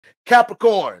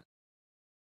Capricorn.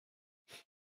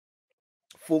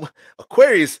 Full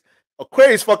Aquarius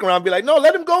fucking around and be like, no,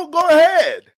 let him go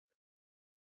ahead.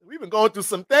 We've been going through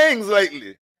some things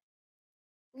lately.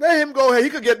 Let him go ahead. He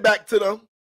could get back to them.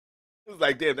 It's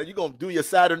like, damn, that you gonna do your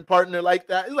Saturn partner like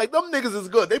that? It's like, them niggas is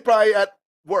good. They probably at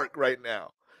work right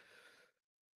now.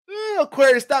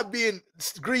 Aquarius, stop being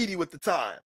greedy with the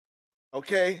time.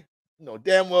 Okay? No,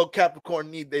 damn well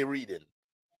Capricorn need they reading.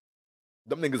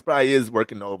 Them niggas probably is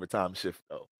working the overtime shift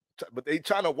though. But they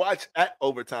trying to watch at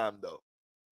overtime though.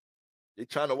 They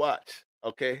trying to watch.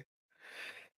 Okay?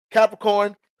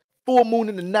 Capricorn, full moon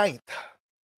in the 9th.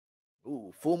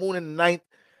 Ooh, full moon in the 9th.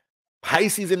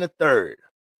 Pisces in the 3rd.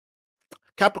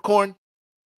 Capricorn,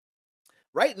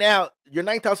 right now, your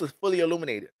 9th house is fully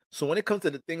illuminated. So when it comes to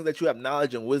the things that you have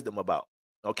knowledge and wisdom about,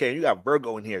 okay, you got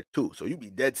Virgo in here too. So you be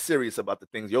dead serious about the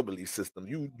things, your belief system.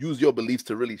 You use your beliefs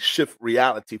to really shift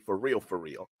reality for real, for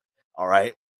real. All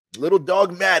right. A little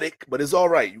dogmatic, but it's all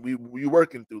right. We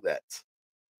working through that.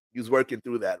 You's working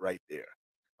through that right there.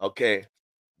 Okay.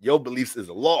 Your beliefs is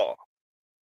a law.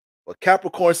 But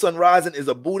Capricorn sun rising is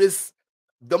a Buddhist.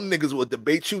 Them niggas will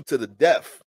debate you to the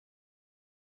death.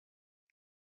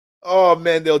 Oh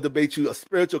man, they'll debate you. A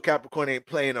spiritual Capricorn ain't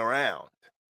playing around.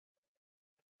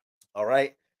 All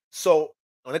right. So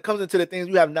when it comes into the things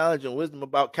you have knowledge and wisdom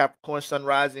about, Capricorn sun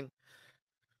rising,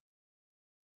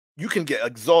 you can get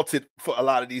exalted for a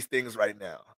lot of these things right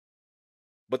now.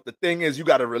 But the thing is, you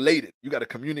got to relate it. You got to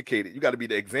communicate it. You got to be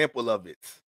the example of it.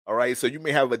 All right. So you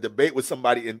may have a debate with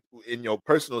somebody in your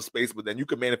personal space, but then you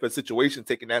can manifest situation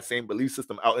taking that same belief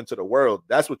system out into the world.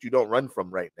 That's what you don't run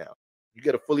from right now. You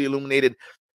get a fully illuminated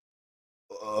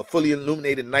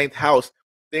 9th house,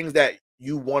 things that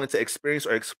you wanted to experience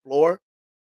or explore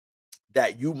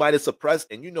that you might have suppressed.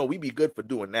 And you know, we be good for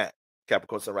doing that.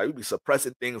 Capricorn sun, right? We be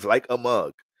suppressing things like a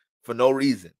mug for no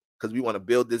reason because we want to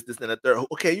build this, and a third.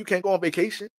 Okay, you can't go on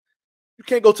vacation. You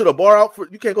can't go to the bar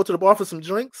you can't go to the bar for some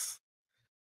drinks.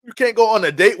 You can't go on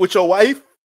a date with your wife.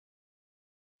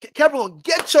 Capricorn,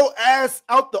 get your ass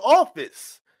out the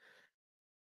office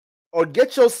or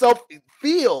get yourself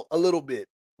feel a little bit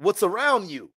what's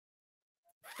around you.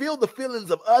 Feel the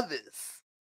feelings of others.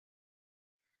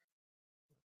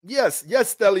 Yes,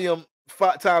 Stellium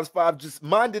 5x5, just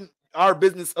minding our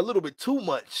business a little bit too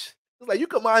much. It's like you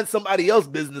can mind somebody else's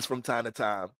business from time to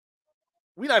time.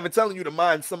 We're not even telling you to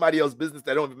mind somebody else's business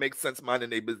that don't even make sense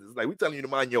minding their business. Like we're telling you to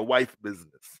mind your wife's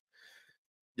business,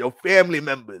 your family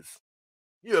members.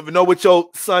 You ever know what your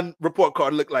son report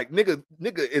card look like? Nigga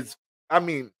is, I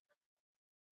mean,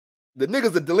 the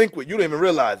nigga's a delinquent. You don't even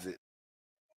realize it.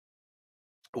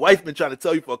 The wife been trying to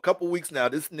tell you for a couple weeks now,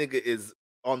 this nigga is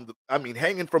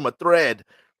hanging from a thread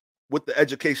with the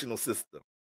educational system.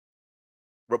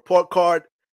 Report card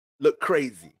look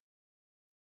crazy.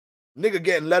 Nigga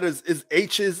getting letters is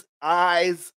H's,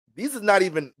 I's. These is not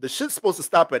even, the shit's supposed to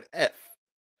stop at F.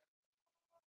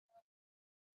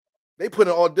 They put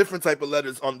in all different type of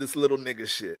letters on this little nigga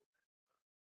shit.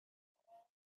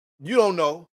 You don't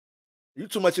know. You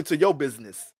too much into your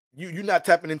business. You're not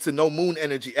tapping into no moon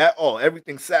energy at all.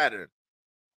 Everything's Saturn.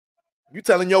 You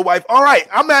telling your wife, all right,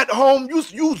 I'm at home.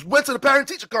 You went to the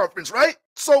parent-teacher conference, right?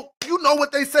 So you know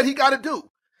what they said he got to do.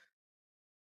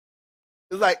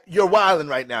 It's like you're wilding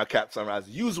right now, Cap Sunrise.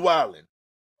 You's wilding.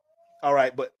 All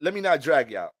right, but let me not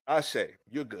drag you out. Ashe,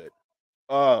 you're good.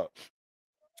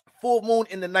 Full moon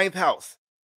in the 9th house.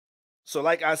 So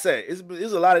like I said,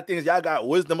 there's a lot of things y'all got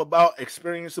wisdom about,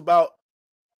 experience about,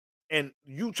 and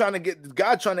you trying to get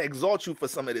God trying to exalt you for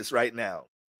some of this right now.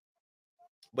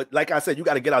 But like I said, you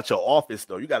got to get out your office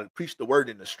though. You got to preach the word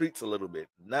in the streets a little bit.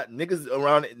 Not niggas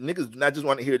around. Niggas do not just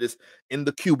want to hear this in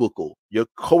the cubicle. Your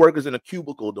coworkers in the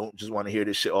cubicle don't just want to hear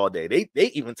this shit all day. They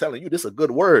even telling you this is a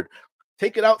good word.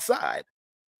 Take it outside.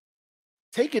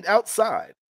 Take it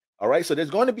outside. All right. So there's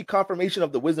going to be confirmation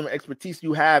of the wisdom and expertise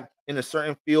you have in a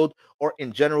certain field or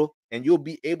in general, and you'll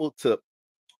be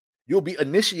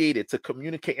initiated to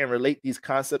communicate and relate these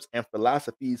concepts and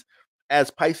philosophies as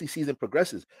Pisces season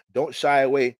progresses. Don't shy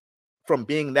away from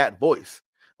being that voice.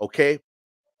 Okay.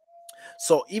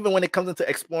 So even when it comes into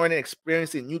exploring and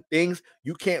experiencing new things,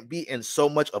 you can't be in so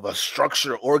much of a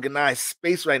structured, organized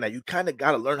space right now. You kind of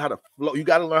got to learn how to flow. You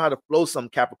got to learn how to flow some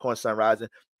Capricorn sun rising,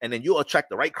 and then you'll attract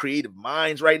the right creative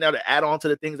minds right now to add on to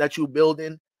the things that you build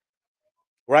in.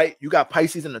 Right. You got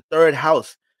Pisces in the 3rd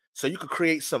house. So you could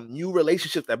create some new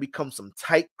relationships that become some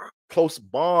tight, close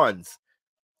bonds,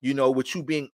 you know, with you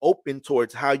being open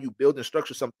towards how you build and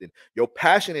structure something. Your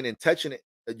passion and intention,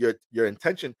 your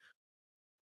intention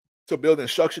to build and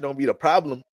structure don't be the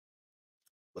problem.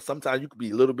 But sometimes you could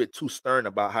be a little bit too stern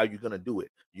about how you're going to do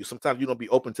it. Sometimes you don't be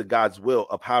open to God's will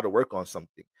of how to work on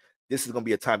something. this is gonna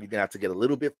be a time you're gonna have to get a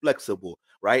little bit flexible,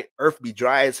 right? Earth be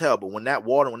dry as hell, but when that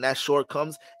water, when that shore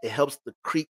comes, it helps the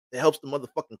creek, it helps the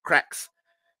motherfucking cracks.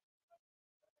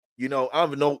 You know, I don't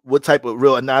even know what type of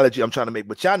real analogy I'm trying to make,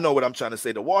 but y'all know what I'm trying to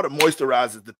say. The water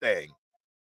moisturizes the thing.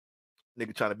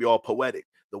 Nigga trying to be all poetic.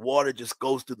 The water just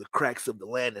goes through the cracks of the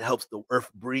land and helps the earth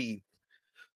breathe.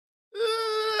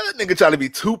 Nigga trying to be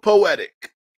too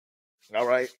poetic. All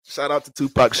right. Shout out to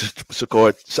Tupac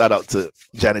Shakur. Shout out to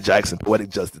Janet Jackson. Poetic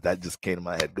Justice. That just came to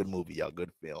my head. Good movie, y'all.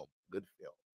 Good film. Good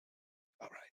film. All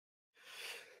right.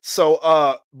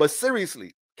 So, but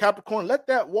seriously, Capricorn, let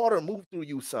that water move through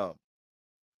you some.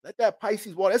 Let that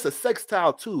Pisces water. It's a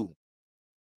sextile too.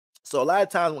 So a lot of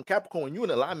times when Capricorn, when you're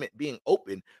in alignment, being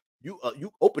open, you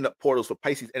open up portals for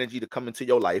Pisces energy to come into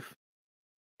your life,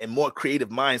 and more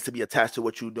creative minds to be attached to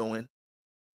what you're doing.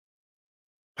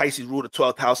 Pisces rule the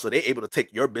 12th house, so they're able to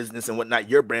take your business and whatnot,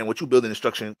 your brand, what you build in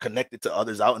instruction, connect it to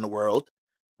others out in the world,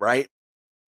 right?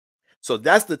 So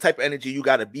that's the type of energy you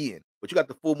got to be in. But you got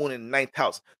the full moon in the 9th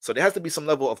house. So there has to be some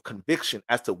level of conviction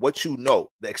as to what you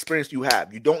know, the experience you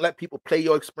have. You don't let people play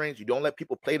your experience. You don't let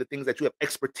people play the things that you have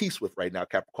expertise with right now,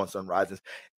 Capricorn Sun Risings.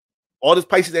 All this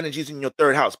Pisces energy is in your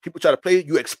 3rd house. People try to play it,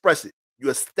 you express it.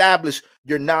 You establish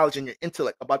your knowledge and your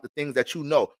intellect about the things that you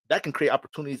know. That can create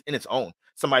opportunities in its own.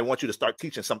 Somebody wants you to start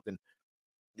teaching something,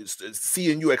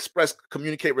 seeing you express,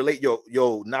 communicate, relate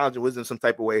your knowledge and wisdom some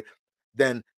type of way.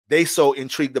 Then they so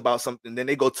intrigued about something, then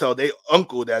they go tell their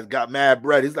uncle that got mad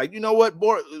bread. He's like, you know what,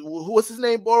 what's his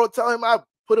name, Boro? Tell him I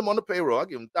put him on the payroll. I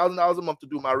give him $1,000 a month to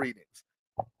do my readings.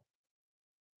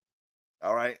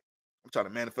 All right. I'm trying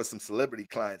to manifest some celebrity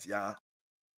clients, y'all.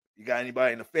 You got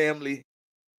anybody in the family?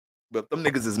 But them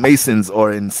niggas is Masons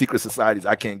or in secret societies,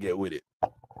 I can't get with it.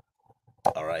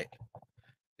 All right.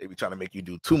 They be trying to make you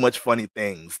do too much funny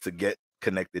things to get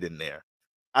connected in there.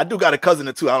 I do got a cousin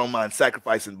or two I don't mind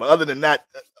sacrificing, but other than that,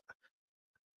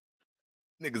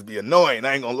 niggas be annoying.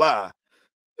 I ain't gonna lie.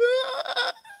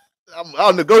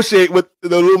 I'll negotiate with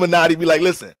the Illuminati. Be like,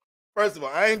 listen, first of all,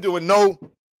 I ain't doing no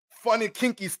funny,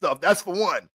 kinky stuff. That's for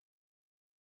one.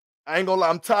 I ain't gonna lie.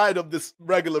 I'm tired of this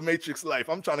regular Matrix life.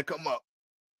 I'm trying to come up.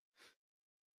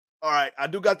 All right, I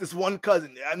do got this one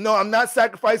cousin. No, I'm not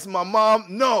sacrificing my mom.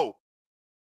 No.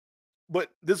 But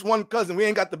this one cousin, we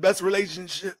ain't got the best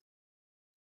relationship.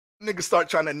 Niggas start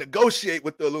trying to negotiate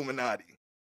with the Illuminati.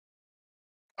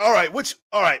 All right,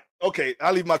 okay,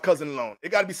 I'll leave my cousin alone. It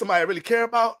got to be somebody I really care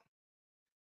about.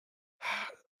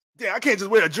 Damn, I can't just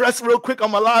wear a dress real quick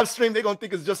on my live stream. They're going to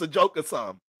think it's just a joke or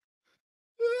something.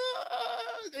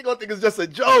 They're going to think it's just a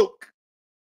joke.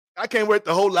 I can't wear it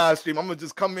the whole live stream. I'm going to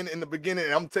just come in the beginning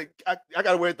and I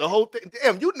got to wear it the whole thing.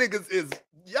 Damn, you niggas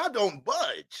y'all don't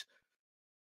budge.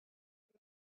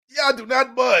 Y'all do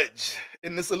not budge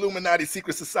in this Illuminati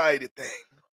secret society thing.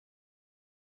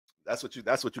 That's what you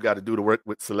got to do to work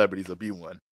with celebrities or be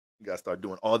one. You got to start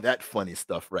doing all that funny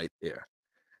stuff right there.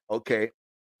 Okay.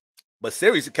 But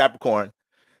seriously, Capricorn,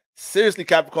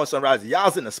 Sunrise,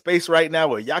 y'all's in a space right now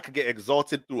where y'all could get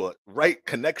exalted through a right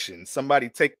connection. Somebody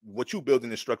take what you build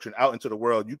in instruction out into the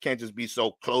world. You can't just be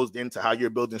so closed into how you're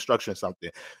building instruction something.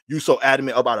 You so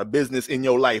adamant about a business in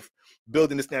your life,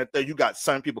 building this and that. You got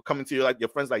certain people coming to you, like your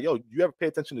friends, like, yo, you ever pay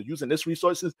attention to using this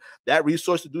resources, that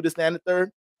resource to do this and the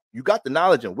third? You got the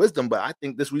knowledge and wisdom, but I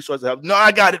think this resource helps. No,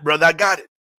 I got it, brother. I got it.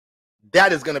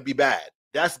 That is going to be bad.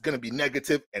 That's going to be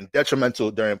negative and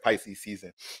detrimental during Pisces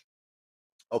season.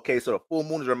 Okay, so the full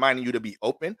moon is reminding you to be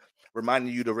open,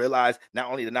 reminding you to realize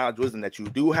not only the knowledge and wisdom that you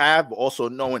do have, but also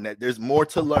knowing that there's more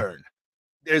to learn.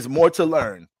 There's more to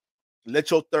learn.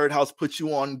 Let your 3rd house put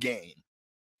you on game.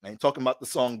 I ain't talking about the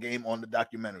song Game on the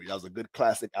documentary. That was a good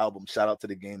classic album. Shout out to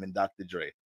The Game and Dr.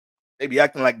 Dre. They be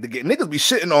acting like The Game. Niggas be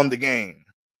shitting on The Game.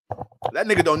 That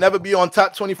nigga don't never be on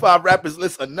top 25 rappers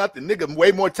list or nothing. Nigga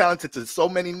way more talented to so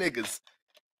many niggas.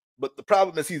 But the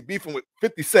problem is he's beefing with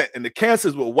 50 Cent, and the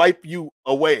cancers will wipe you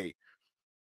away.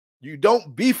 You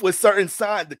don't beef with certain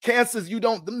signs. The cancers, them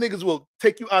niggas will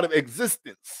take you out of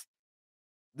existence.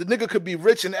 The nigga could be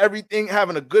rich and everything,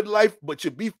 having a good life, but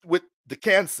you beef with the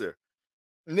cancer.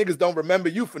 The niggas don't remember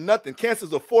you for nothing.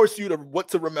 Cancers will force you to what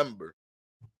to remember.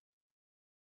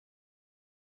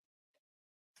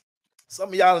 Some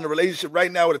of y'all in a relationship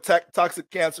right now with a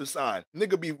toxic cancer sign.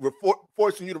 Nigga be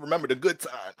forcing you to remember the good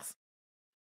times.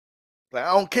 Like,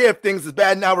 I don't care if things is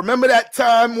bad now. Remember that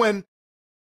time when,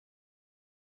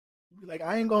 like,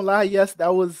 I ain't gonna lie, yes,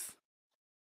 that was,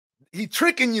 he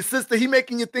tricking you, sister. He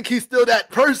making you think he's still that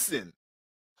person.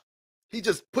 He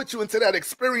just put you into that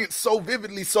experience so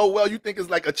vividly, so well, you think it's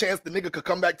like a chance the nigga could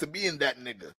come back to being that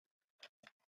nigga.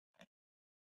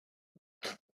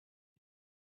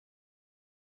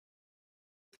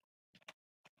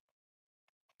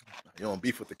 You don't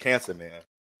beef with the Cancer, man.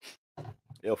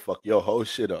 They'll fuck your whole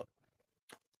shit up.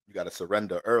 You gotta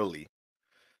surrender early.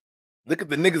 Look at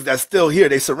the niggas that's still here.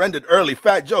 They surrendered early.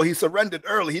 Fat Joe, he surrendered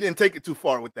early. He didn't take it too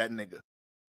far with that nigga.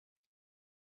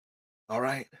 All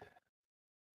right.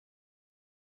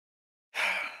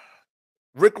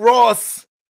 Rick Ross.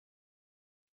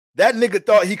 That nigga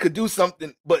thought he could do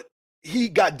something, but he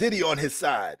got Diddy on his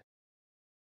side.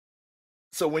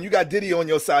 So when you got Diddy on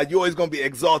your side, you're always gonna be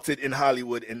exalted in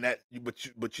Hollywood. In that,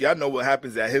 but y'all know what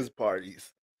happens at his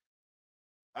parties.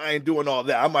 I ain't doing all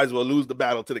that. I might as well lose the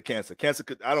battle to the Cancer. Cancer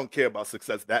could. I don't care about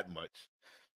success that much.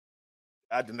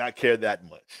 I do not care that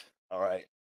much. All right.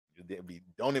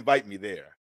 Don't invite me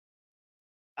there.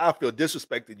 I feel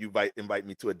disrespected. You invite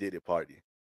me to a Diddy party.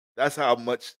 That's how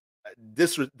much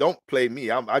don't play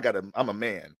me. I'm a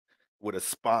man with a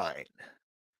spine.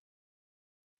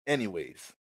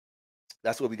 Anyways,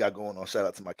 that's what we got going on. Shout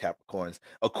out to my Capricorns.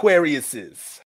 Aquariuses.